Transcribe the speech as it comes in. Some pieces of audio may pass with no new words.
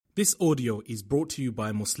This audio is brought to you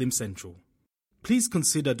by Muslim Central. Please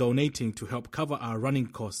consider donating to help cover our running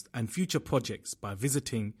costs and future projects by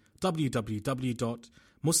visiting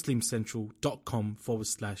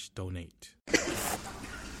www.muslimcentral.com/donate.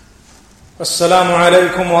 Assalamu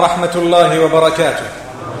alaikum wa rahmatullahi wa barakatuh.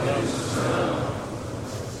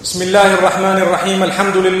 Bismillahir Rahmanir Rahim.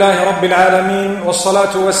 Alhamdulillahi Rabbil Alameen.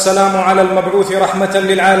 Wassalatu wassalamu ala al-mab'uthi rahmatan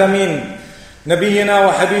lil alameen. نبينا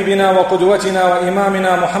وحبيبنا وقدوتنا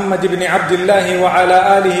وإمامنا محمد بن عبد الله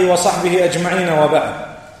وعلى آله وصحبه أجمعين وبعد.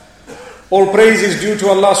 All praise is due to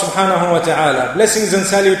Allah subhanahu wa ta'ala. Blessings and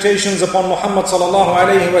salutations upon Muhammad sallallahu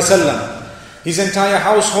alayhi wa sallam, his entire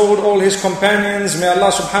household, all his companions. May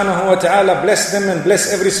Allah subhanahu wa ta'ala bless them and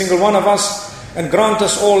bless every single one of us and grant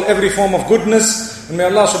us all every form of goodness. And may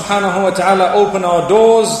Allah subhanahu wa ta'ala open our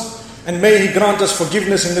doors and may He grant us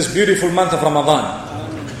forgiveness in this beautiful month of Ramadan.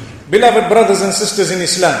 Beloved brothers and sisters in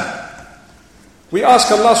Islam, we ask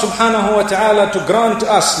Allah subhanahu wa ta'ala to grant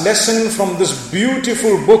us lesson from this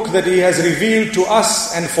beautiful book that He has revealed to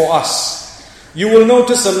us and for us. You will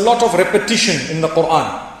notice a lot of repetition in the Quran,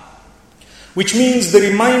 which means the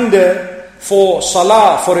reminder for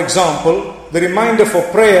salah, for example, the reminder for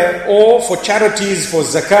prayer or for charities, for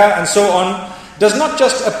zakah and so on, does not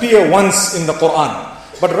just appear once in the Quran,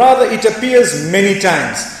 but rather it appears many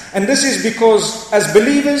times. And this is because as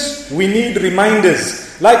believers, we need reminders.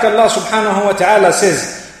 Like Allah subhanahu wa ta'ala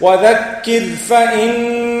says, وَذَكِّرْ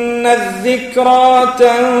فَإِنَّ الذِّكْرَى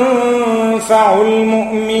تَنْفَعُ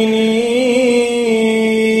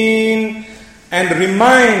الْمُؤْمِنِينَ. And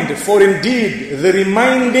remind, for indeed the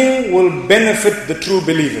reminding will benefit the true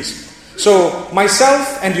believers. So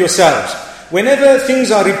myself and yourselves, whenever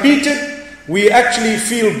things are repeated, we actually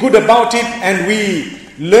feel good about it and we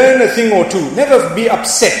learn a thing or two. Never be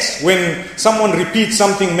upset when someone repeats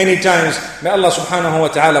something many times. May Allah subhanahu wa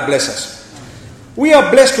ta'ala bless us. We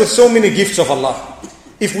are blessed with so many gifts of Allah.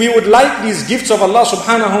 If we would like these gifts of Allah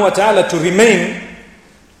subhanahu wa ta'ala to remain,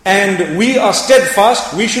 and we are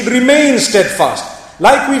steadfast, we should remain steadfast.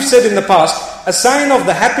 Like we've said in the past, a sign of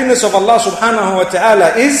the happiness of Allah subhanahu wa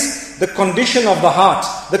ta'ala is the condition of the heart,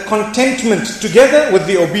 the contentment together with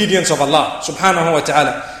the obedience of Allah subhanahu wa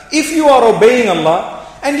ta'ala. If you are obeying Allah,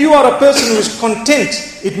 and you are a person who is content,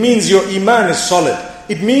 it means your iman is solid.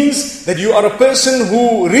 It means that you are a person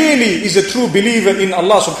who really is a true believer in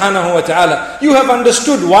Allah subhanahu wa ta'ala. You have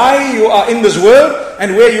understood why you are in this world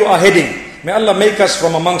and where you are heading. May Allah make us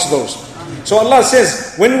from amongst those. So Allah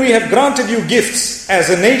says, when we have granted you gifts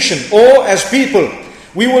as a nation or as people,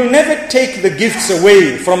 we will never take the gifts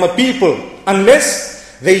away from a people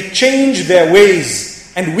unless they change their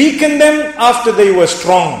ways and weaken them after they were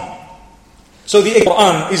strong. So the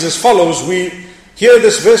Quran is as follows. We hear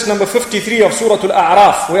this verse number 53 of Surah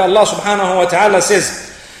Al-A'raf, where Allah subhanahu wa ta'ala says,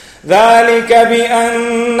 ذَلِكَ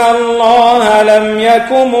بِأَنَّ اللَّهَ لَمْ يَكُ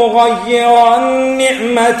مُغَيِّرًا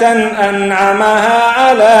نِعْمَةً أَنْعَمَهَا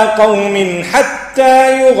عَلَى قَوْمٍ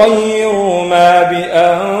حَتَّى يُغَيِّرُوا مَا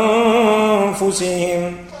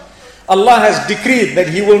بِأَنفُسِهِمْ. Allah has decreed that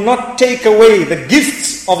He will not take away the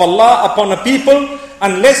gifts of Allah upon a people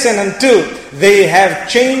unless and until they have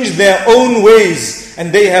changed their own ways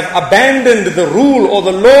and they have abandoned the rule or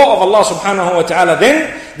the law of Allah subhanahu wa ta'ala. Then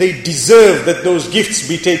they deserve that those gifts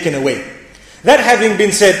be taken away. That having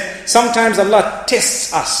been said, sometimes Allah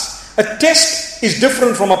tests us. A test is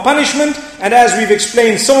different from a punishment, and as we've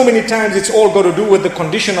explained so many times, it's all got to do with the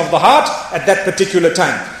condition of the heart at that particular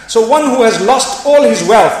time. So one who has lost all his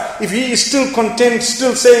wealth, if he is still content,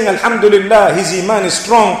 still saying Alhamdulillah, his iman is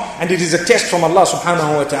strong, and it is a test from Allah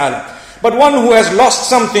subhanahu wa ta'ala. But one who has lost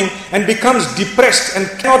something and becomes depressed and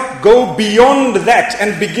cannot go beyond that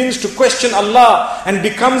and begins to question Allah and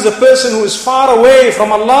becomes a person who is far away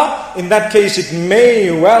from Allah, in that case it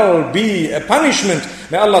may well be a punishment.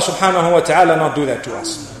 May Allah subhanahu wa ta'ala not do that to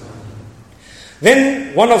us.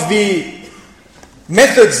 Then one of the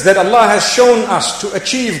methods that Allah has shown us to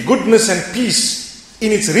achieve goodness and peace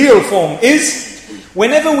in its real form is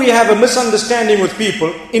whenever we have a misunderstanding with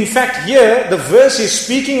people. In fact, here the verse is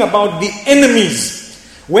speaking about the enemies.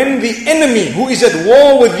 When the enemy who is at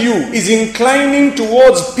war with you is inclining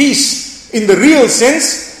towards peace in the real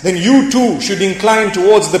sense, then you too should incline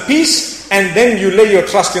towards the peace, and then you lay your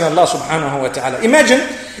trust in Allah subhanahu wa ta'ala. Imagine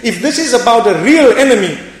if this is about a real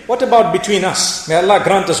enemy, what about between us? May Allah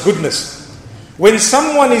grant us goodness. When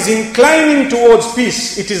someone is inclining towards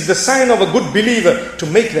peace, it is the sign of a good believer to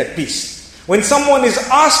make that peace. When someone is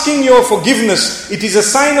asking your forgiveness, it is a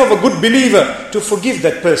sign of a good believer to forgive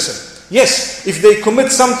that person. Yes, if they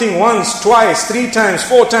commit something once, twice, 3 times,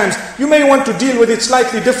 4 times, you may want to deal with it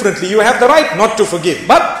slightly differently. You have the right not to forgive.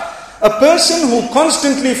 But A person who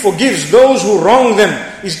constantly forgives those who wrong them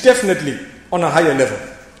is definitely on a higher level.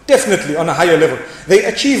 Definitely on a higher level. They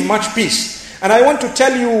achieve much peace. And I want to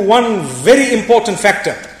tell you one very important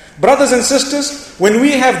factor. Brothers and sisters, when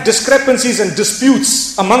we have discrepancies and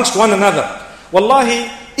disputes amongst one another, wallahi,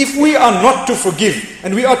 if we are not to forgive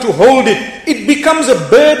and we are to hold it, it becomes a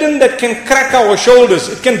burden that can crack our shoulders.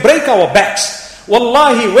 It can break our backs.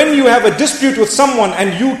 Wallahi, when you have a dispute with someone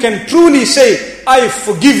and you can truly say, I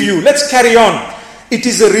forgive you, let's carry on. It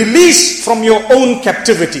is a release from your own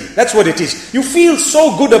captivity. That's what it is. You feel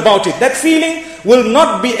so good about it. That feeling will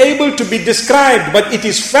not be able to be described, but it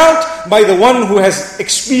is felt by the one who has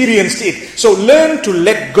experienced it. So learn to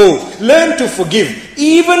let go. Learn to forgive.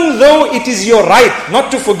 Even though it is your right not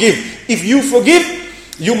to forgive. If you forgive,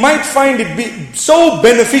 you might find it be so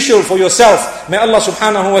beneficial for yourself. May Allah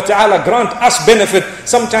subhanahu wa ta'ala grant us benefit.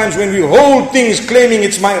 Sometimes when we hold things claiming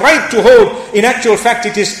it's my right to hold, in actual fact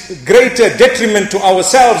it is greater detriment to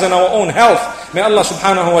ourselves and our own health. May Allah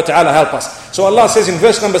subhanahu wa ta'ala help us. So Allah says in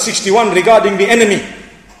verse number 61 regarding the enemy,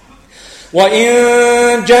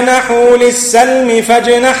 وَإِن جَنَحُوا لِلسَّلْمِ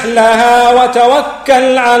فَاجْنَحْ لَهَا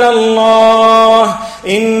وَتَوَكَّلْ عَلَى اللَّهِ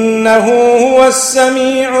إِنَّهُ هُوَ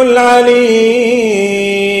السَّمِيعُ الْعَلِيمُ.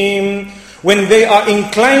 When they are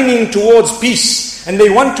inclining towards peace and they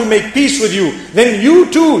want to make peace with you, then you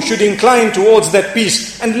too should incline towards that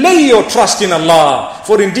peace and lay your trust in Allah.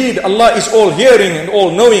 For indeed Allah is all hearing and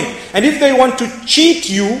all knowing. And if they want to cheat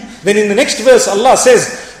you, then in the next verse Allah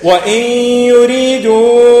says, وَإِن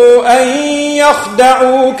يُرِيدُوا أَن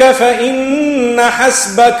يَخْدَعُوكَ فَإِنَّ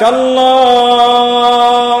حَسْبَكَ اللَّهُ.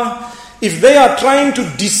 If they are trying to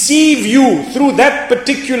deceive you through that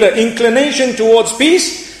particular inclination towards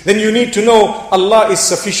peace, then you need to know Allah is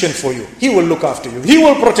sufficient for you. He will look after you. He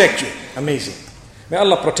will protect you. Amazing. May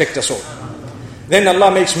Allah protect us all. Then Allah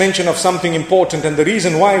makes mention of something important, and the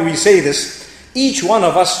reason why we say this, each one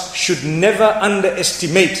of us should never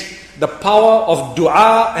underestimate the power of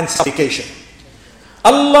dua and supplication.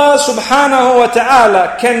 Allah subhanahu wa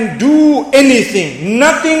ta'ala can do anything.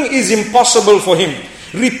 Nothing is impossible for Him.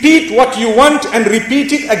 Repeat what you want and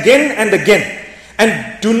repeat it again and again. And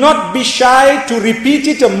do not be shy to repeat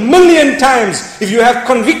it 1,000,000 times. If you have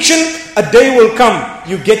conviction, a day will come.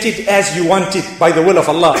 You get it as you want it by the will of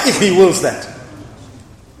Allah, if He wills that.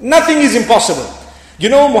 Nothing is impossible. You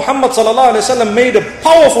know, Muhammad sallallahu alaihi wasallam made a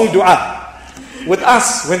powerful dua. With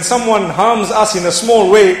us, when someone harms us in a small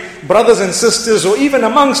way, brothers and sisters, or even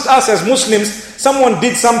amongst us as Muslims, someone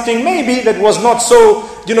did something maybe that was not so,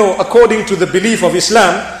 according to the belief of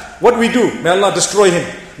Islam, what we do? May Allah destroy him.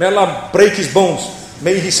 May Allah break his bones.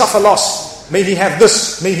 May he suffer loss. May he have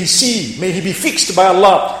this. May he see. May he be fixed by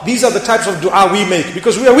Allah. These are the types of dua we make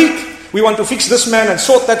because we are weak. We want to fix this man and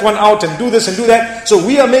sort that one out and do this and do that. So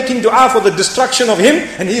we are making dua for the destruction of him,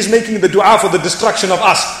 and he is making the dua for the destruction of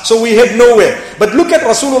us. So we head nowhere. But look at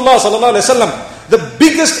Rasulullah sallallahu alaihi wasallam. The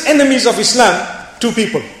biggest enemies of Islam, two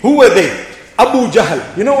people. Who were they? Abu Jahl.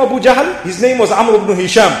 You know Abu Jahl? His name was Amr ibn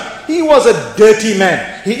Hisham. He was a dirty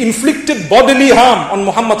man. He inflicted bodily harm on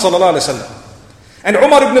Muhammad sallallahu alaihi wasallam. And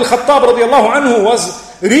Umar ibn al-Khattab radiallahu anhu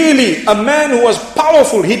was really a man who was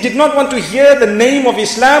powerful. He did not want to hear the name of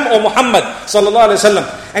Islam or Muhammad sallallahu alaihi wasallam.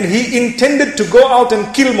 And he intended to go out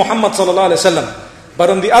and kill Muhammad sallallahu alaihi wasallam.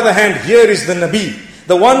 But on the other hand, here is the Nabi,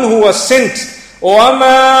 the one who was sent. وَمَا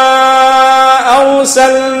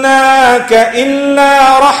أَرْسَلْنَاكَ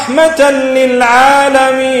إِلَّا رَحْمَةً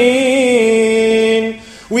لِلْعَالَمِينَ.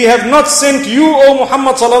 We have not sent you, O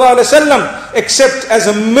Muhammad sallallahu alaihi wasallam, except as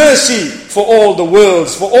a mercy for all the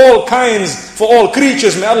worlds, for all kinds, for all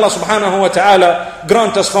creatures. May Allah subhanahu wa ta'ala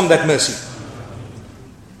grant us from that mercy.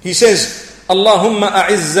 He says, Allahumma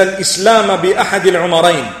a'izz al-Islam bi ahad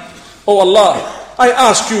al-umarain. O Allah, I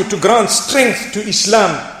ask you to grant strength to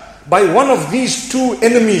Islam by one of these two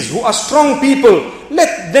enemies who are strong people.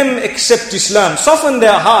 Let them accept Islam. Soften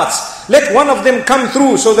their hearts. Let one of them come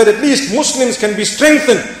through so that at least Muslims can be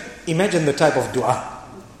strengthened. Imagine the type of dua.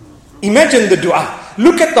 Imagine the dua.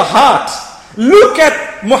 Look at the heart. Look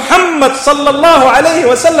at Muhammad sallallahu alayhi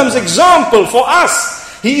wa sallam's example for us.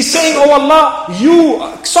 He is saying, oh Allah, you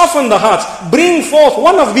soften the hearts. Bring forth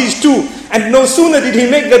one of these two. And no sooner did he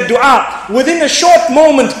make that dua, within a short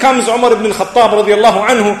moment comes Umar ibn al-Khattab radiallahu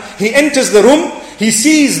anhu. He enters the room. He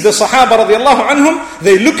sees the Sahaba radiallahu anhum.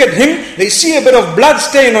 They look at him. They see a bit of blood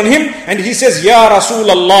stain on him. And he says, Ya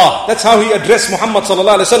Rasulullah. That's how he addressed Muhammad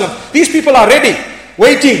sallallahu alayhi wa sallam. These people are ready,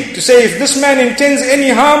 waiting to say, if this man intends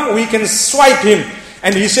any harm, we can swipe him.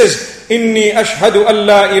 And he says, Inni ashhadu an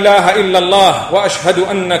la ilaha illallah wa ashhadu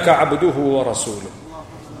annaka abduhu wa rasuluh.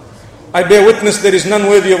 I bear witness there is none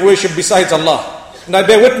worthy of worship besides Allah. And I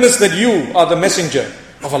bear witness that you are the messenger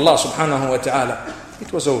of Allah subhanahu wa ta'ala,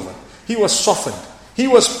 it was over. He was softened. He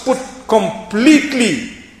was put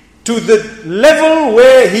completely to the level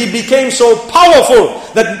where he became so powerful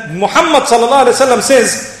that Muhammad sallallahu alaihi wasallam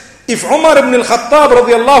says, if Umar ibn al-Khattab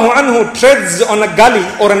radiallahu anhu treads on a gully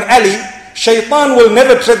or an alley, shaitan will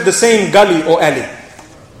never tread the same gully or alley.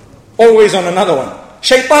 Always on another one.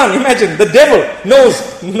 Shaitan, imagine, the devil knows,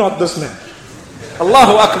 not this man.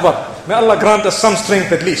 Allahu Akbar. May Allah grant us some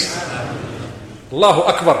strength at least. Allahu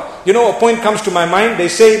Akbar. You know, a point comes to my mind. They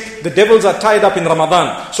say the devils are tied up in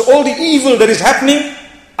Ramadan. So all the evil that is happening,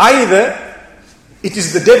 either it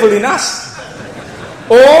is the devil in us,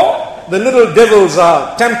 or the little devils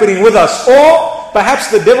are tampering with us, or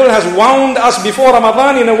perhaps the devil has wound us before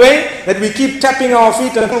Ramadan in a way that we keep tapping our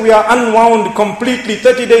feet until we are unwound completely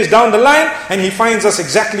 30 days down the line, and he finds us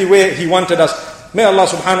exactly where he wanted us. May Allah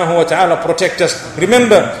subhanahu wa ta'ala protect us.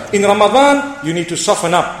 Remember, in Ramadan, you need to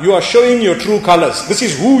soften up. You are showing your true colors. This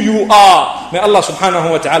is who you are. May Allah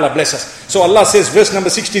subhanahu wa ta'ala bless us. So Allah says, verse number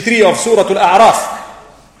 63 of Surah Al-A'raf,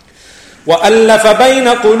 وَأَلَّفَ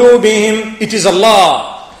بَيْنَ قُلُوبِهِمْ. It is Allah.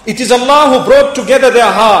 It is Allah who brought together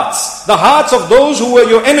their hearts. The hearts of those who were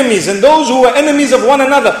your enemies and those who were enemies of one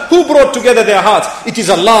another. Who brought together their hearts? It is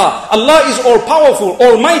Allah. Allah is all powerful,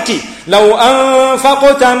 almighty. لو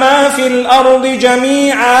أنفقت ما في الأرض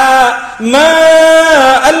جميعا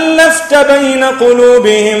ما ألفت بين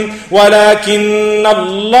قلوبهم ولكن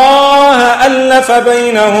الله ألف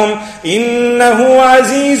بينهم إنه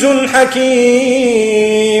عزيز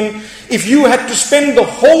حكيم. If you had to spend the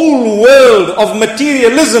whole world of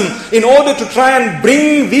materialism in order to try and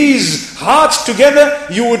bring these hearts together,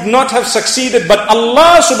 you would not have succeeded. But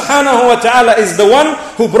Allah subhanahu wa ta'ala is the one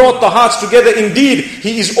who brought the hearts together. Indeed,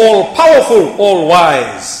 He is all powerful, all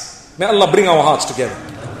wise. May Allah bring our hearts together.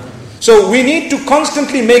 So we need to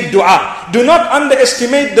constantly make dua. Do not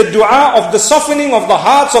underestimate the dua of the softening of the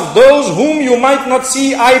hearts of those whom you might not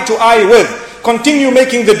see eye to eye with. Continue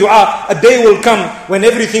making the dua. A day will come when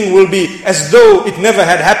everything will be as though it never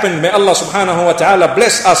had happened. May Allah subhanahu wa ta'ala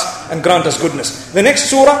bless us and grant us goodness. The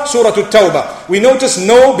next surah, Surah At-Tawbah. We notice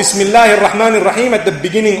no Bismillahir Rahmanir Rahim at the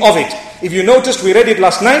beginning of it. If you noticed, we read it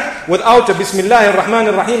last night without a Bismillahir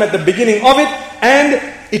Rahmanir Rahim at the beginning of it. And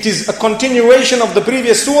it is a continuation of the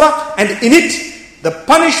previous surah. And in it, the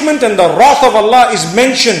punishment and the wrath of Allah is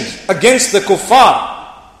mentioned against the kuffar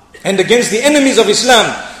and against the enemies of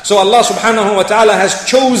Islam. So Allah subhanahu wa ta'ala has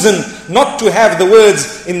chosen not to have the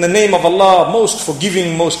words in the name of Allah, most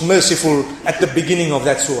forgiving, most merciful, at the beginning of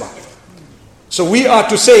that surah. So we are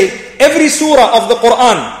to say, every surah of the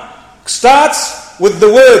Quran starts with the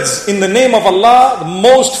words in the name of Allah, the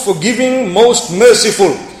most forgiving, most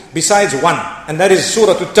merciful, besides one. And that is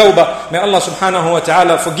Surah At-Tawbah. May Allah subhanahu wa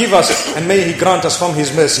ta'ala forgive us and may He grant us from His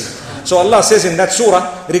mercy. So Allah says in that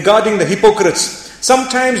surah regarding the hypocrites,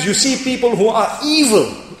 sometimes you see people who are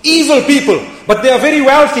evil people, but they are very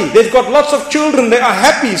wealthy. They've got lots of children. They are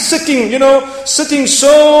happy, sitting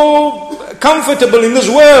so comfortable in this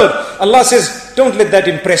world. Allah says, don't let that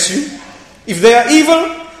impress you. If they are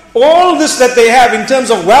evil, all this that they have in terms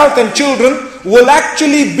of wealth and children will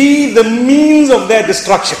actually be the means of their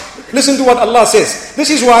destruction. Listen to what Allah says. This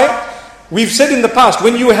is why we've said in the past,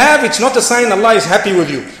 when you have, it's not a sign Allah is happy with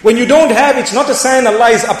you. When you don't have, it's not a sign Allah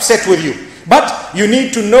is upset with you. But you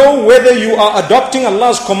need to know whether you are adopting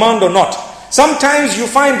Allah's command or not. Sometimes you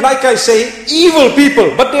find, like I say, evil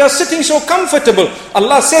people, but they are sitting so comfortable.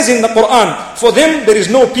 Allah says in the Quran, for them there is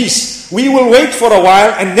no peace. We will wait for a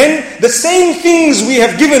while, and then the same things we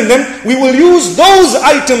have given them, we will use those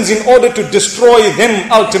items in order to destroy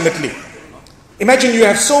them ultimately. Imagine you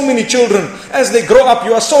have so many children. As they grow up,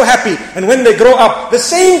 you are so happy. And when they grow up, the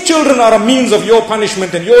same children are a means of your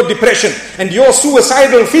punishment and your depression and your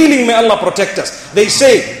suicidal feeling. May Allah protect us. They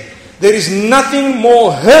say, there is nothing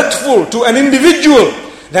more hurtful to an individual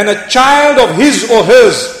than a child of his or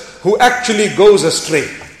hers who actually goes astray.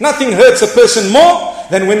 Nothing hurts a person more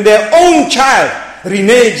than when their own child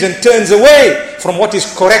reneges and turns away from what is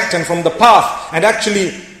correct and from the path and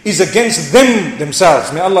actually is against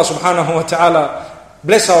themselves. May Allah subhanahu wa ta'ala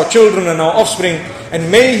bless our children and our offspring, and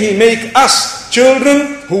may He make us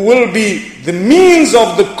children who will be the means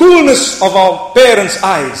of the coolness of our parents'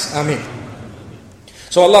 eyes. Ameen.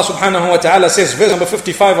 So Allah subhanahu wa ta'ala says, verse number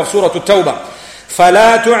 55 of Surah At-Tawbah,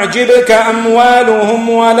 فَلَا تُعْجِبْكَ أَمْوَالُهُمْ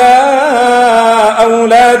وَلَا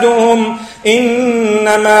أَوْلَادُهُمْ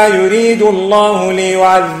إِنَّمَا يُرِيدُ اللَّهُ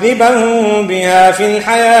لِيُعَذِّبَهُمْ بِهَا فِي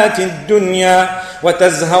الْحَيَاةِ الدُّنْيَا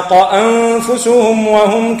وَتَزْهَقَ أَنفُسُهُمْ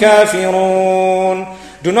وَهُمْ كَافِرُونَ.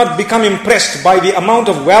 Do not become impressed by the amount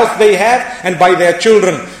of wealth they have and by their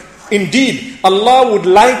children. Indeed, Allah would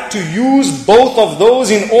like to use both of those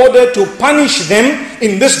in order to punish them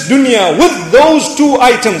in this dunya with those two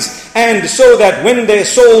items, and so that when their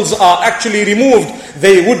souls are actually removed,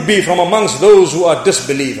 they would be from amongst those who are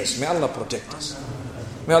disbelievers. May Allah protect us.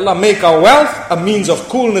 May Allah make our wealth a means of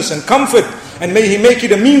coolness and comfort, and may He make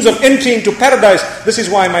it a means of entry into paradise. This is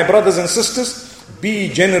why, my brothers and sisters, be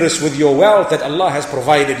generous with your wealth that Allah has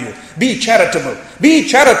provided you. Be charitable. Be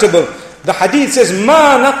charitable. The hadith says,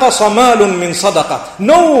 مَا نَقَصَ مَالٌ مِّن صَدَقَةٍ.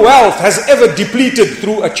 No wealth has ever depleted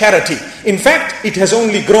through a charity. In fact, it has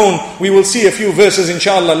only grown. We will see a few verses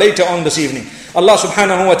inshallah later on this evening. Allah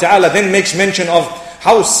subhanahu wa ta'ala then makes mention of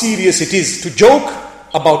how serious it is to joke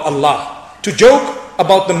about Allah, to joke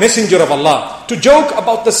about the messenger of Allah, to joke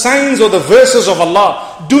about the signs or the verses of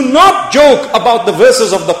Allah. Do not joke about the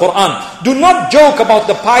verses of the Quran. Do not joke about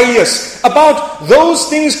the pious, about those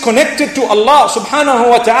things connected to Allah subhanahu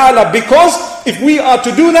wa ta'ala, because if we are to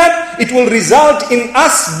do that, it will result in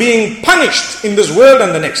us being punished in this world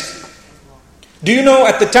and the next. Do you know,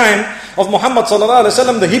 at the time of Muhammad sallallahu alaihi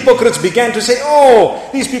wasallam, the hypocrites began to say, oh,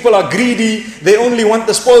 these people are greedy, they only want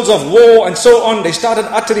the spoils of war and so on. They started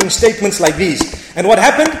uttering statements like these. And what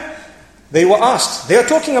happened? They were asked. They are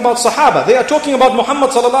talking about Sahaba. They are talking about Muhammad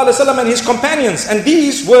sallallahu alaihi wasallam and his companions. And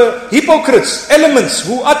these were hypocrites, elements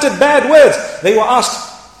who uttered bad words. They were asked,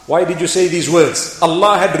 why did you say these words?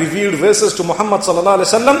 Allah had revealed verses to Muhammad sallallahu alaihi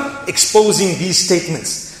wasallam exposing these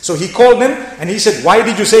statements. So he called them and he said, why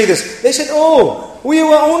did you say this? They said, oh, we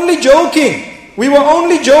were only joking. We were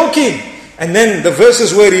only joking. And then the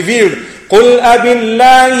verses were revealed. قُلْ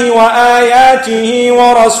أَبِاللَّهِ وَآيَاتِهِ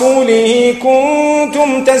وَرَسُولِهِ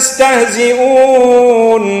كُنْتُمْ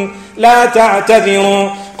تَسْتَهْزِئُونَ لَا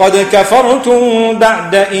تَعْتَذِرُوا قَدْ كَفَرْتُمْ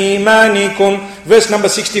بَعْدَ إِيمَانِكُمْ. Verse number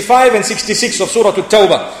 65 and 66 of Surah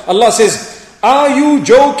At-Tawbah. Allah says, are you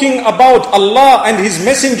joking about Allah and His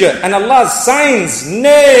Messenger and Allah's signs?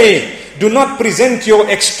 Nay, do not present your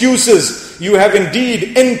excuses. You have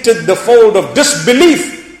indeed entered the fold of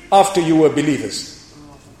disbelief after you were believers.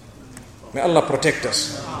 May Allah protect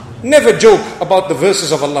us. Never joke about the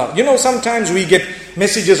verses of Allah. You know, sometimes we get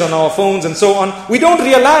messages on our phones and so on. We don't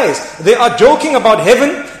realize they are joking about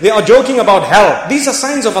heaven. They are joking about hell. These are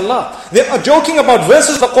signs of Allah. They are joking about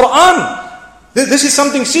verses of the Quran. This is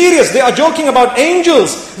something serious. They are joking about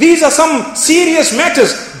angels. These are some serious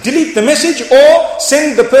matters. Delete the message or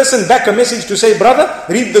send the person back a message to say, brother,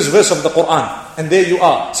 read this verse of the Quran. And there you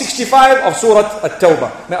are. 65 of Surah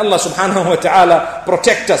At-Tawbah. May Allah subhanahu wa ta'ala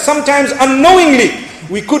protect us. Sometimes unknowingly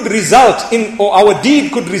we could result in, or our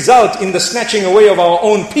deed could result in the snatching away of our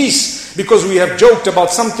own peace, because we have joked about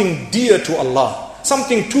something dear to Allah.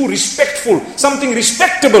 Something too respectful, something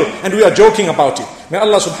respectable, and we are joking about it. May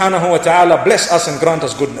Allah subhanahu wa ta'ala bless us and grant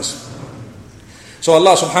us goodness. So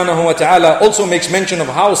Allah subhanahu wa ta'ala also makes mention of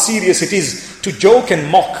how serious it is to joke and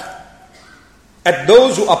mock at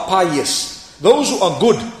those who are pious, those who are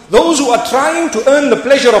good, those who are trying to earn the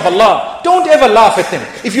pleasure of Allah. Don't ever laugh at them.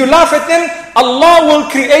 If you laugh at them, Allah will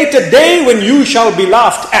create a day when you shall be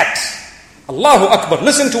laughed at. Allahu Akbar.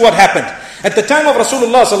 Listen to what happened. At the time of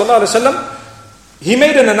Rasulullah sallallahu alaihi wasallam, he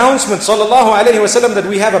made an announcement sallallahu alaihi wasallam that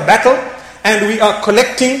we have a battle and we are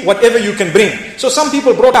collecting whatever you can bring. So some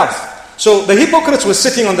people brought out. So the hypocrites were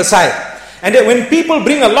sitting on the side. And then when people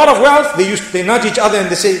bring a lot of wealth, they nudge each other and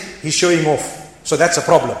they say, he's showing off. So that's a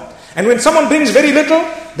problem. And when someone brings very little,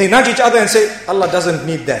 they nudge each other and say, Allah doesn't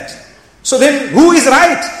need that. So then, who is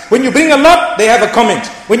right? When you bring a lot, they have a comment.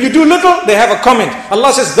 When you do little, they have a comment.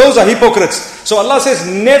 Allah says, those are hypocrites. So Allah says,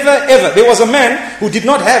 never ever. There was a man who did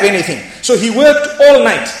not have anything. So he worked all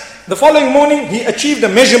night. The following morning, he achieved a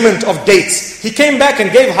measurement of dates. He came back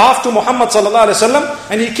and gave half to Muhammad sallallahu alaihi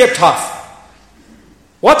wasallam, and he kept half.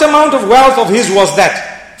 What amount of wealth of his was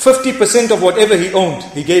that? 50% of whatever he owned,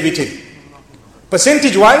 he gave it in.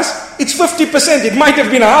 Percentage-wise, it's 50%. It might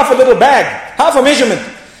have been half a little bag, half a measurement.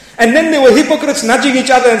 And then there were hypocrites nudging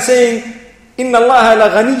each other and saying, Inna Allah la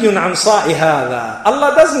ghaniyun an sa'i hadha.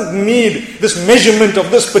 Allah doesn't need this measurement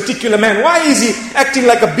of this particular man. Why is he acting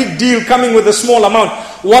like a big deal coming with a small amount?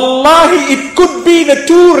 Wallahi, it could be the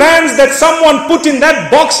 2 rands that someone put in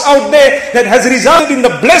that box out there that has resulted in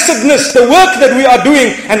the blessedness, the work that we are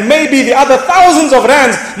doing, and maybe the other thousands of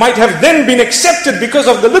rands might have then been accepted because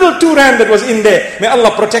of the little 2 rand that was in there. May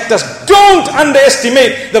Allah protect us. Don't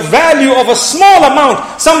underestimate the value of a small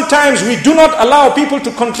amount. Sometimes we do not allow people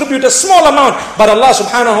to contribute a small amount, but Allah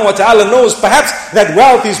subhanahu wa ta'ala knows perhaps that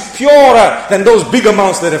wealth is purer than those big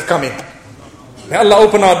amounts that have come in. May Allah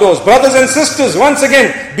open our doors. Brothers and sisters, once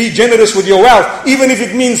again, be generous with your wealth, even if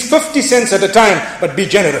it means 50 cents at a time, but be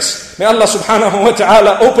generous. May Allah subhanahu wa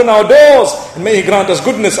ta'ala open our doors, and may He grant us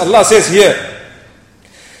goodness. Allah says here,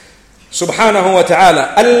 subhanahu wa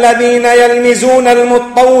ta'ala, الَّذِينَ يَلْمِزُونَ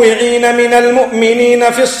الْمُطَّوِّعِينَ مِنَ الْمُؤْمِنِينَ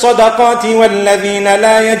فِي الصَّدَقَاتِ وَالَّذِينَ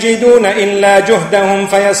لَا يَجِدُونَ إِلَّا جُهْدَهُمْ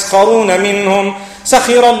فَيَسْخَرُونَ مِنْهُمْ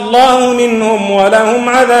سَخِرَ اللَّهُ مِنْهُمْ وَلَهُمْ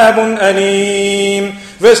عَذَابٌ أَلِيمٌ.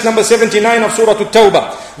 Verse number 79 of Surah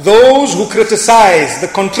At-Tawbah. Those who criticize the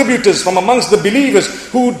contributors from amongst the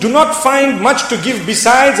believers who do not find much to give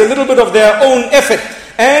besides a little bit of their own effort,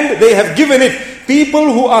 and they have given it,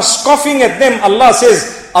 people who are scoffing at them, Allah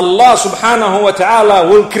says, Allah subhanahu wa ta'ala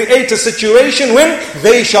will create a situation when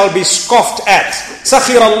they shall be scoffed at.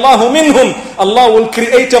 Sakhir Allahu minhum. Allah will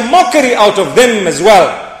create a mockery out of them as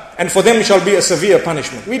well. And for them shall be a severe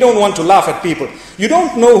punishment. We don't want to laugh at people. You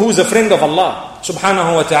don't know who's a friend of Allah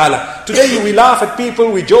subhanahu wa ta'ala. Today we laugh at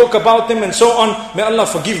people, we joke about them and so on. May Allah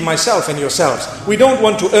forgive myself and yourselves. We don't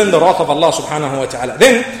want to earn the wrath of Allah subhanahu wa ta'ala.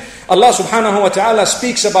 Then Allah subhanahu wa ta'ala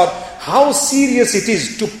speaks about how serious it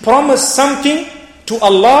is to promise something to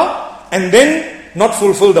Allah and then not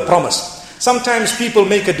fulfill the promise. Sometimes people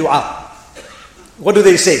make a dua. What do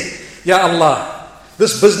they say? Ya Allah,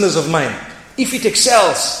 this business of mine, if it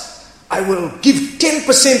excels, I will give 10%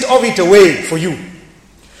 of it away for you.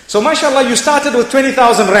 So mashallah, you started with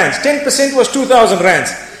 20,000 rands. 10% was 2,000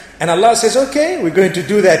 rands. And Allah says, okay, we're going to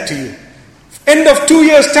do that to you. End of 2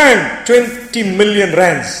 years' time, 20 million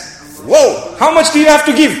rands. Whoa, how much do you have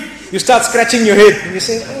to give? You start scratching your head. And you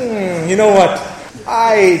say, you know what?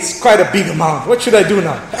 It's quite a big amount. What should I do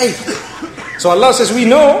now? So Allah says, we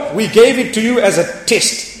know we gave it to you as a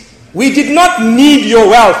test. We did not need your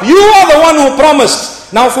wealth. You are the one who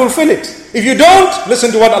promised. Now fulfill it. If you don't,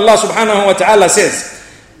 listen to what Allah subhanahu wa ta'ala says.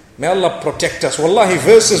 May Allah protect us. Wallahi,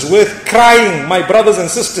 verses worth crying, my brothers and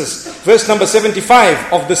sisters. Verse number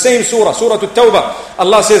 75 of the same surah, Surah At-Tawbah.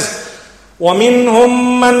 Allah says,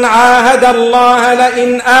 وَمِنْهُمْ مَنْ عَاهَدَ اللَّهَ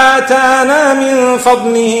لَئِنْ آتَانَا مِنْ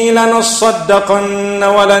فَضْلِهِ لَنَصَّدَّقَنَّ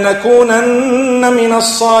وَلَنَكُونَنَّ مِنَ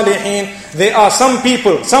الصَّالِحِينَ. There are some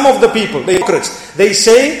people, some of the people, the hypocrites, they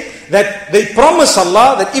say that they promise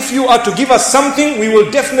Allah that if you are to give us something, we will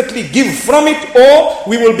definitely give from it or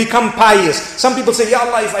we will become pious. Some people say, Ya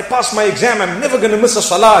Allah, if I pass my exam, I'm never going to miss a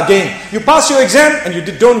salah again. You pass your exam and you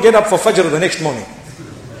don't get up for Fajr the next morning.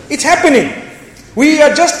 It's happening. We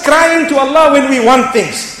are just crying to Allah when we want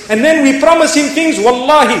things. And then we promise Him things.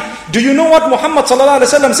 Wallahi, do you know what Muhammad sallallahu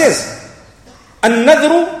alaihi wasallam says?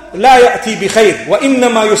 النذر لا يأتي بخير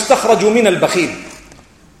وإنما يستخرج من البخيل.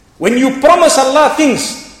 When you promise Allah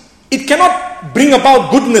things, it cannot bring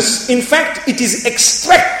about goodness. In fact, it is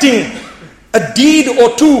extracting a deed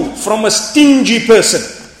or two from a stingy person.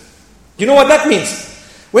 You know what that means?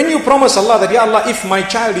 When you promise Allah that, Ya Allah, if my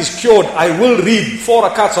child is cured, I will read 4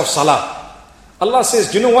 rakats of salah. Allah says,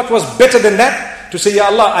 do you know what was better than that? To say, Ya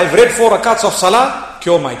Allah, I've read 4 rakats of salah,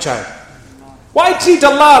 cure my child. Why treat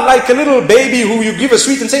Allah like a little baby who you give a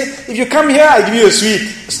sweet and say, if you come here, I give you a sweet.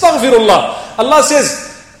 Astaghfirullah. Allah says,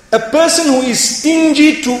 a person who is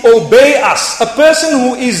stingy to obey us, a person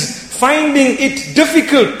who is finding it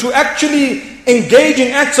difficult to actually engage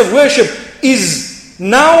in acts of worship, is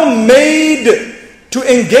now made to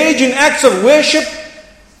engage in acts of worship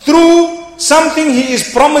through something He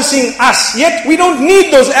is promising us. Yet we don't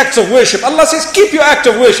need those acts of worship. Allah says, keep your act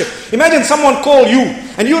of worship. Imagine someone call you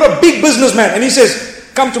and you're a big businessman and he says,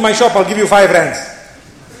 come to my shop, I'll give you 5 rands.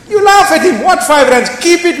 You laugh at him. What 5 rands?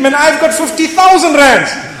 Keep it, man. I've got 50,000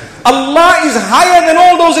 rands. Allah is higher than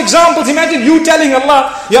all those examples. Imagine you telling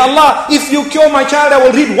Allah, Ya Allah, if you cure my child, I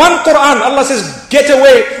will read 1 Quran. Allah says, get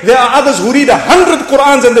away. There are others who read 100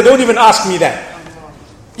 Qurans and they don't even ask me that.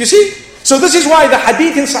 You see? So this is why the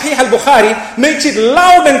hadith in Sahih al-Bukhari makes it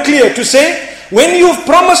loud and clear to say, when you've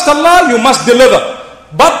promised Allah, you must deliver.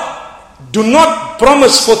 But do not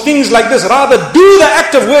promise for things like this. Rather, do the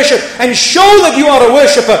act of worship and show that you are a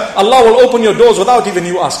worshipper. Allah will open your doors without even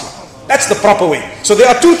you asking. That's the proper way. So there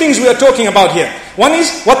are 2 things we are talking about here. One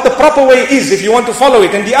is what the proper way is if you want to follow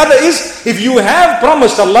it. And the other is, if you have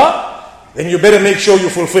promised Allah, then you better make sure you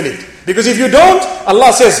fulfill it. Because if you don't,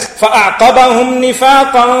 Allah says, فَأَعْقَبَهُمْ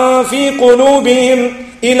نِفَاقًا فِي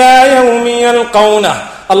قُلُوبِهِمْ إِلَىٰ يَوْمِ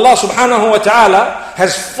يَلْقَوْنَهُ. Allah subhanahu wa ta'ala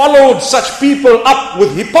has followed such people up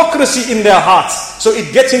with hypocrisy in their hearts. So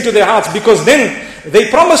it gets into their hearts because then they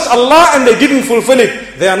promised Allah and they didn't fulfill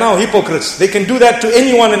it. They are now hypocrites. They can do that to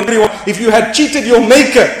anyone and everyone. If you had cheated your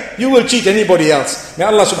maker, you will cheat anybody else. May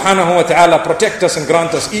Allah subhanahu wa ta'ala protect us and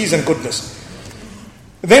grant us ease and goodness.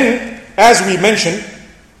 Then, as we mentioned,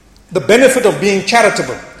 the benefit of being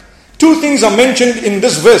charitable. 2 things are mentioned in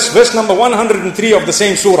this verse number 103 of the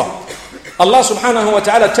same surah. Allah subhanahu wa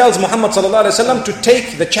ta'ala tells Muhammad sallallahu alayhi wa sallam to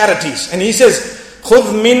take the charities. And He says,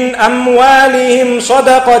 خذ من أموالهم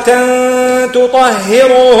صدقة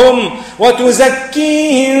تطهرهم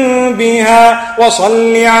وتزكيهم بها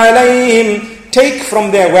وصل عليهم. Take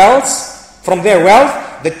from their wealth,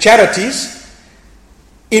 the charities,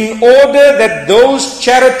 in order that those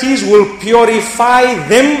charities will purify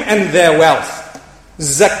them and their wealth.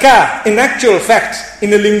 Zakah, in actual fact,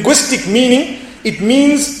 in a linguistic meaning, it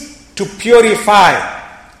means to purify,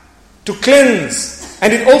 to cleanse,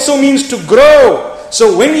 and it also means to grow.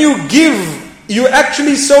 So when you give, you're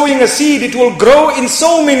actually sowing a seed. It will grow in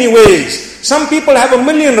so many ways. Some people have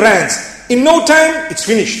 1,000,000 rands. In no time, it's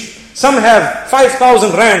finished. Some have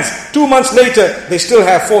 5,000 rands. 2 months later, they still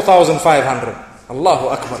have 4,500. Allahu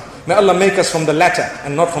Akbar. May Allah make us from the latter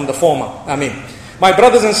and not from the former. Ameen. My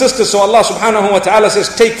brothers and sisters, so Allah subhanahu wa ta'ala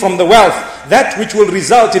says, take from the wealth that which will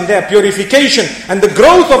result in their purification and the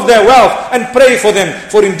growth of their wealth, and pray for them.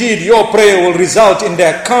 For indeed, your prayer will result in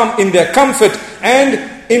their comfort and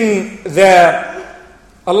in their,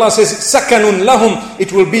 Allah says, sakanun lahum.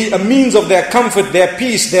 It will be a means of their comfort, their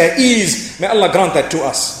peace, their ease. May Allah grant that to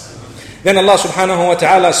us. Then Allah subhanahu wa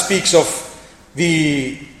ta'ala speaks of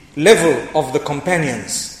the level of the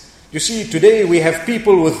companions. You see, today we have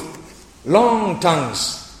people with long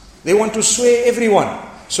tongues. They want to sway everyone.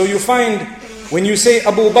 So you find when you say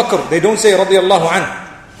Abu Bakr, they don't say radiyallahu anhu.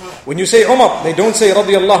 When you say Umar, they don't say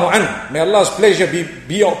radiyallahu anhu. May Allah's pleasure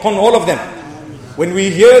be upon all of them. When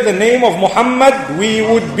we hear the name of Muhammad, we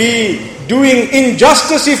would be doing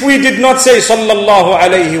injustice if we did not say sallallahu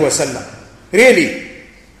alayhi wasallam. Really.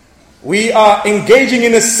 We are engaging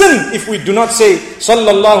in a sin if we do not say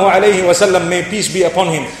sallallahu alayhi wasallam, may peace be upon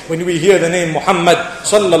him, when we hear the name Muhammad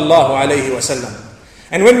sallallahu alayhi wasallam.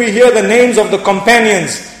 And when we hear the names of the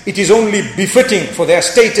companions, it is only befitting for their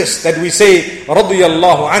status that we say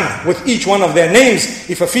radiyallahu anha with each one of their names.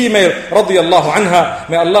 If a female, radiyallahu anha,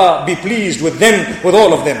 may Allah be pleased with them, with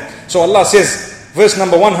all of them. So Allah says, verse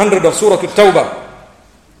number 100 of Surah At-Tawbah,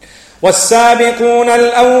 والسابقون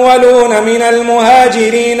الأولون من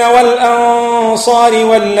المهاجرين والأنصار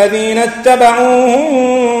والذين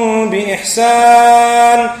اتبعوهم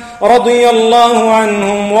بإحسان رضي الله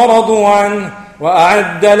عنهم ورضوا عنه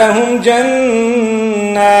وأعد لهم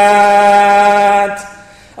جنات.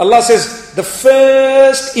 Allah says, the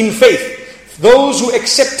first in faith, those who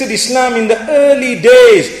accepted Islam in the early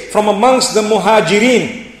days from amongst the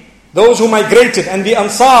muhajirin, those who migrated, and the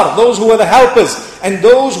Ansar, those who were the helpers, and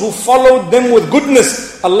those who followed them with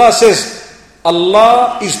goodness. Allah says,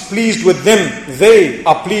 Allah is pleased with them. They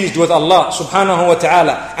are pleased with Allah subhanahu wa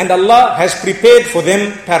ta'ala. And Allah has prepared for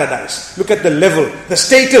them paradise. Look at the level, the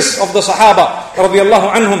status of the Sahaba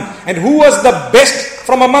radiyallahu anhum. And who was the best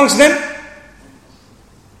from amongst them?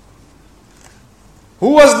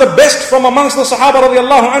 Who was the best from amongst the Sahaba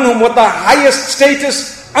radiyallahu anhum with the highest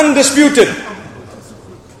status? Undisputed.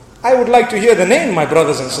 I would like to hear the name, my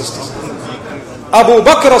brothers and sisters. Abu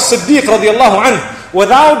Bakr as-Siddiq radiyallahu anhu,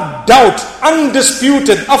 without doubt,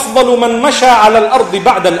 undisputed, أفضل من مشى على الأرض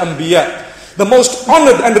بعد الأنبياء, the most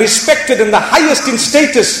honored and respected and the highest in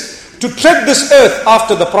status to tread this earth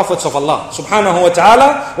after the prophets of Allah subhanahu wa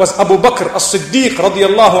ta'ala was Abu Bakr as-Siddiq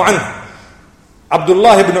radiyallahu anhu.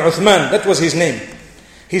 Abdullah ibn Uthman, that was his name.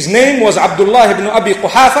 His name was Abdullah ibn Abi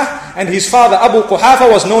Quhafa, and his father Abu Quhafa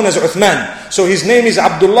was known as Uthman. So his name is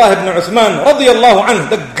Abdullah ibn Uthman radiyallahu anhu,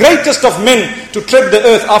 the greatest of men to tread the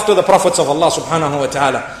earth after the prophets of Allah subhanahu wa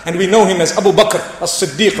ta'ala. And we know him as Abu Bakr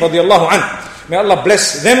as-Siddiq radiyallahu anhu. May Allah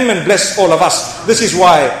bless them and bless all of us. This is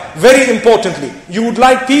why, very importantly, you would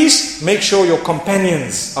like peace, make sure your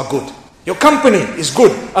companions are good. Your company is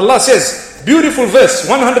good. Allah says, beautiful verse,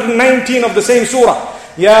 119 of the same surah,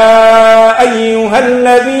 يا أيها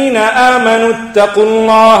الذين آمنوا اتقوا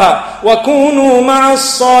الله وكونوا مع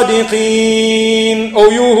الصادقين. O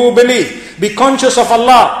you who believe, be conscious of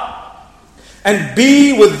Allah and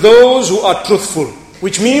be with those who are truthful.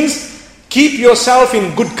 Which means, keep yourself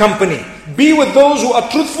in good company. Be with those who are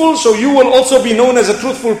truthful, so you will also be known as a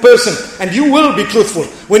truthful person. And you will be truthful.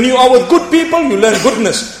 When you are with good people, you learn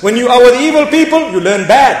goodness. When you are with evil people, you learn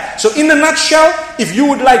bad. So in a nutshell, if you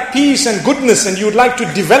would like peace and goodness and you would like to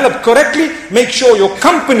develop correctly, make sure your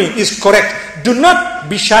company is correct. Do not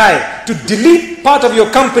be shy to delete part of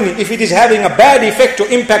your company if it is having a bad effect or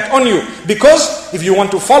impact on you. Because if you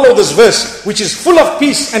want to follow this verse, which is full of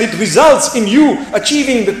peace and it results in you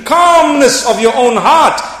achieving the calmness of your own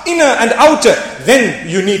heart, inner and outer, then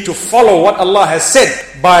you need to follow what Allah has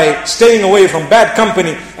said by staying away from bad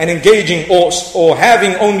company and engaging or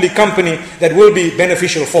having only company that will be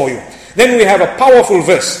beneficial for you. Then we have a powerful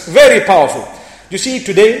verse, very powerful. You see,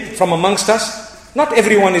 today from amongst us, not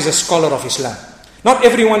everyone is a scholar of Islam. Not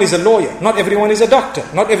everyone is a lawyer. Not everyone is a doctor.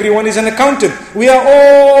 Not everyone is an accountant. We are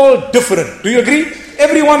all different. Do you agree?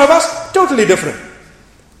 Every one of us, totally different.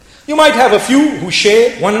 You might have a few who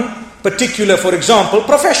share one particular, for example,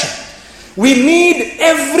 profession. We need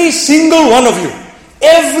every single one of you.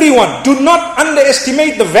 Everyone. Do not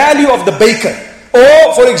underestimate the value of the baker.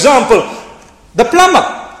 Or, for example, the plumber.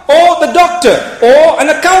 Or the doctor. Or an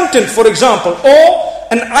accountant, for example. Or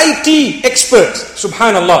an IT expert.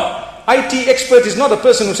 Subhanallah. IT expert is not a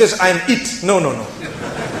person who says, I am it. No.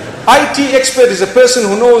 IT expert is a person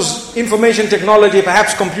who knows information technology,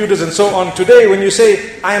 perhaps computers and so on. Today, when you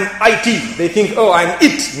say, I am IT, they think, oh, I am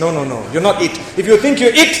it. No. You're not it. If you think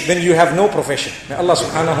you're it, then you have no profession. May Allah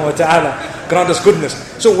subhanahu wa ta'ala grant us goodness.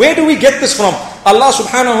 So where do we get this from? Allah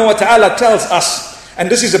subhanahu wa ta'ala tells us, and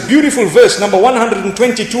this is a beautiful verse, number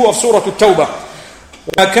 122 of Surah At-Tawbah.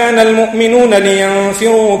 وَكَانَ الْمُؤْمِنُونَ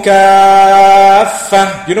لِيَنْفِرُوا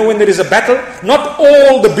كَافَّةً. You know, when there is a battle, not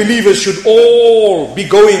all the believers should all be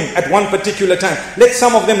going at one particular time. Let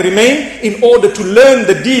some of them remain in order to learn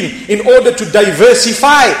the deen, in order to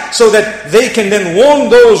diversify, so that they can then warn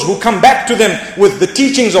those who come back to them with the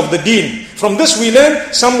teachings of the deen. From this we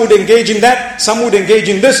learn, some would engage in that, some would engage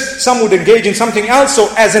in this, some would engage in something else.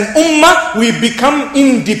 So as an ummah, we become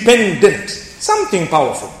independent. Something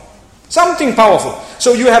powerful. Something powerful.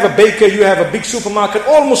 So you have a baker, you have a big supermarket,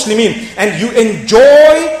 all Muslimin, and you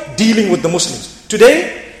enjoy dealing with the Muslims.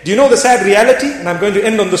 Today, do you know the sad reality? And I'm going to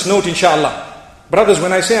end on this note, inshallah. Brothers,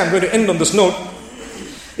 when I say I'm going to end on this note,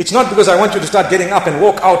 it's not because I want you to start getting up and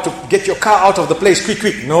walk out to get your car out of the place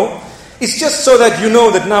quick. No. It's just so that you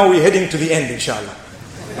know that now we're heading to the end, inshallah.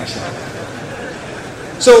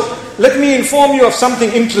 So, let me inform you of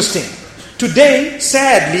something interesting. Today,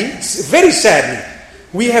 sadly, very sadly,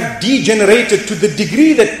 we have degenerated to the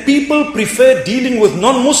degree that people prefer dealing with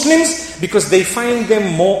non-Muslims because they find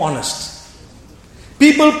them more honest.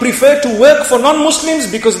 People prefer to work for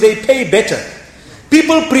non-Muslims because they pay better.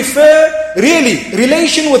 People prefer really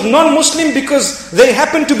relation with non-Muslim because they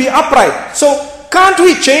happen to be upright. So can't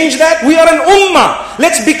we change that? We are an ummah.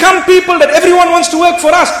 Let's become people that everyone wants to work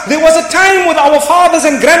for us. There was a time with our fathers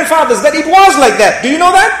and grandfathers that it was like that. Do you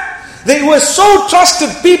know that? They were so trusted,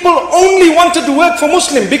 people only wanted to work for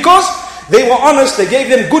Muslim because they were honest, they gave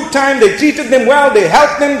them good time, they treated them well, they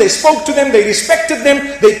helped them, they spoke to them, they respected them,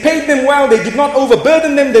 they paid them well, they did not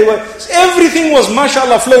overburden them, everything was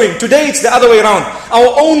mashallah flowing. Today it's the other way around.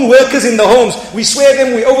 Our own workers in the homes, we swear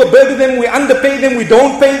them, we overburden them, we underpay them, we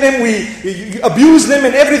don't pay them, we abuse them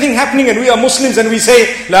and everything happening, and we are Muslims and we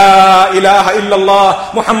say, La ilaha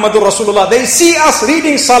illallah, Muhammadur Rasulullah. They see us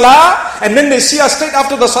reading salah and then they see us straight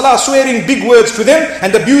after the salah swearing big words to them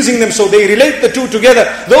and abusing them, so they relate the two together.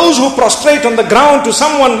 Those who prostrate on the ground to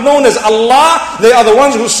someone known as Allah, they are the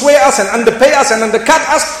ones who swear us and underpay us and undercut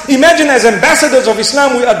us. Imagine, as ambassadors of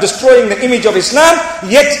Islam, we are destroying the image of Islam,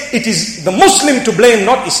 yet it is the Muslim to blame,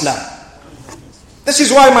 not Islam. This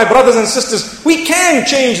is why, my brothers and sisters, we can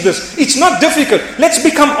change this. It's not difficult. Let's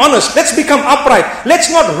become honest. Let's become upright.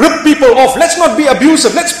 Let's not rip people off. Let's not be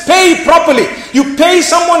abusive. Let's pay properly. You pay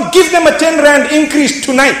someone, give them a 10 rand increase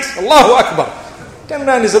tonight. Allahu Akbar. 10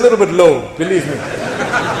 rand is a little bit low, believe me.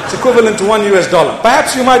 It's equivalent to $1.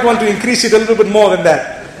 Perhaps you might want to increase it a little bit more than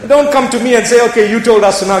that. Don't come to me and say, okay, you told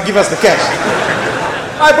us, so now give us the cash.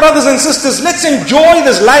 My brothers and sisters, let's enjoy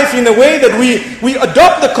this life in a way that we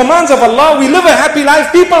adopt the commands of Allah. We live a happy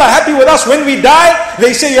life. People are happy with us. When we die,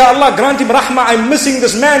 they say, Ya Allah, grant him rahmah. I'm missing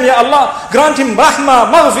this man. Ya Allah, grant him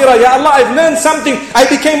rahmah, maghfirah. Ya Allah, I've learned something. I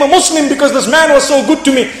became a Muslim because this man was so good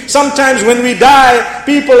to me. Sometimes when we die,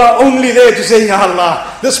 people are only there to say, Ya Allah,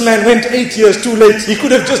 this man went 8 years too late. He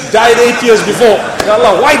could have just died 8 years before. Ya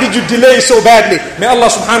Allah, why did you delay so badly? May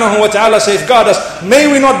Allah subhanahu wa ta'ala safeguard us. May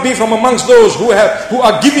we not be from amongst those who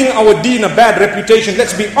are giving our deen a bad reputation.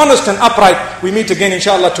 Let's be honest and upright. We meet again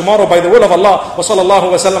inshallah tomorrow by the will of Allah. Wa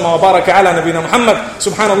sallallahu wa sallam wa baraka ala nabina Muhammad.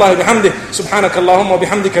 Subhanallah bihamdih. Subhanakallahumma wa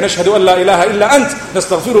bihamdika nashhadu an la ilaha illa ant.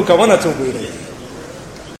 Nastaghfiruka wa natubu ilayk.